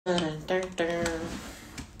What's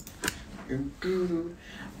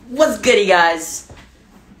goody, guys?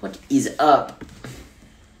 What is up?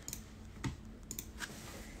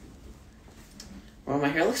 Wow, my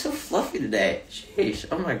hair looks so fluffy today. Sheesh,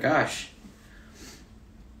 oh my gosh.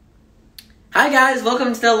 Hi guys,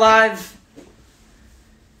 welcome to the live.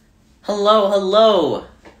 Hello.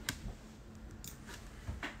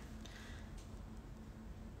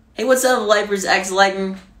 Hey, what's up, Lipers X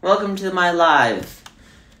Lighting? Welcome to my live.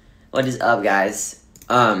 What is up, guys?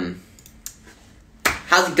 How's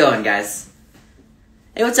it going, guys?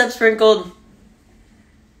 Hey, what's up, Sprinkled?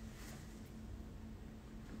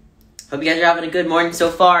 Hope you guys are having a good morning so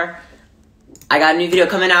far. I got a new video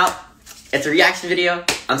coming out. It's a reaction video.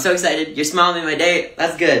 I'm so excited. You're smiling my day.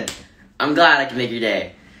 That's good. I'm glad I can make your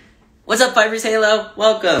day. What's up, Vipers Halo?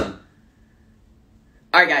 Welcome.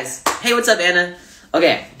 Alright, guys. Hey, what's up, Anna?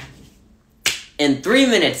 Okay. In 3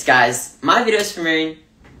 minutes, guys, my video is premiering.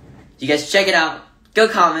 You guys check it out. Go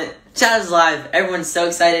comment. Chat is live. Everyone's so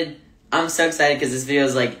excited. I'm so excited because this video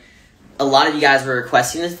is like... A lot of you guys were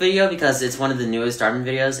requesting this video because it's one of the newest Armin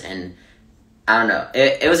videos, and I don't know.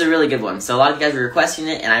 It was a really good one. So a lot of you guys were requesting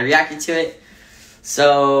it, and I reacted to it.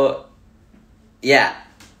 So, yeah.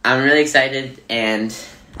 I'm really excited, and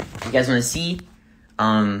if you guys want to see,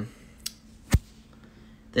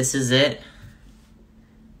 this is it.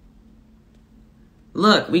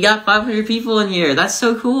 Look, we got 500 people in here. That's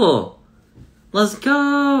so cool. Let's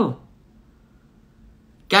go.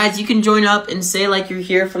 Guys, you can join up and say like you're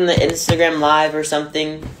here from the Instagram live or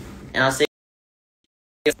something. And I'll say...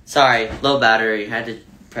 Sorry, low battery. Had to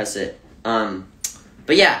press it. But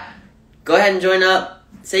yeah, go ahead and join up.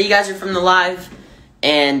 Say you guys are from the live.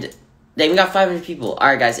 And then we got 500 people.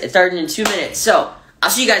 Alright, guys, it started in 2 minutes. So, I'll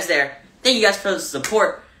see you guys there. Thank you guys for the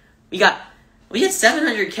support. We hit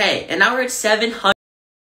 700K. And now we're at 700.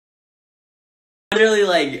 Literally,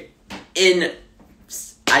 like,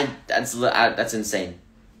 that's insane.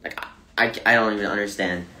 Like, I don't even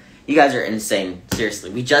understand. You guys are insane. Seriously.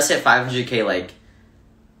 We just hit 500K, like,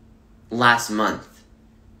 last month.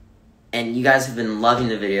 And you guys have been loving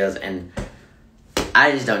the videos, and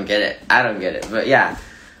I just don't get it. I don't get it. But, yeah.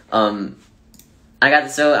 I'm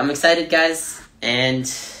excited, guys.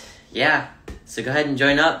 And, yeah. So, go ahead and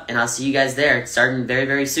join up, and I'll see you guys there. It's starting very,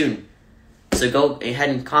 very soon. So, go ahead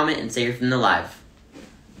and comment and say you're from the live.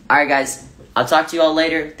 Alright, guys. I'll talk to you all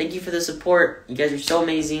later. Thank you for the support. You guys are so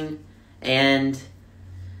amazing. And,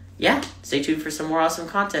 yeah, stay tuned for some more awesome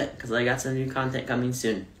content, because I got some new content coming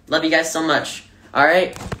soon. Love you guys so much.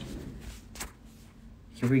 Alright?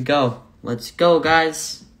 Here we go. Let's go,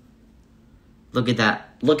 guys. Look at that.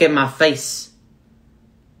 Look at my face.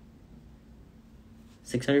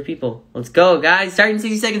 600 people. Let's go, guys. Starting in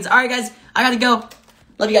 60 seconds. Alright, guys. I gotta go.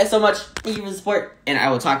 Love you guys so much. Thank you for the support. And I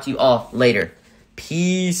will talk to you all later.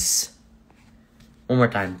 Peace. One more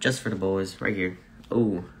time, just for the boys, right here.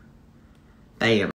 Oh, bam.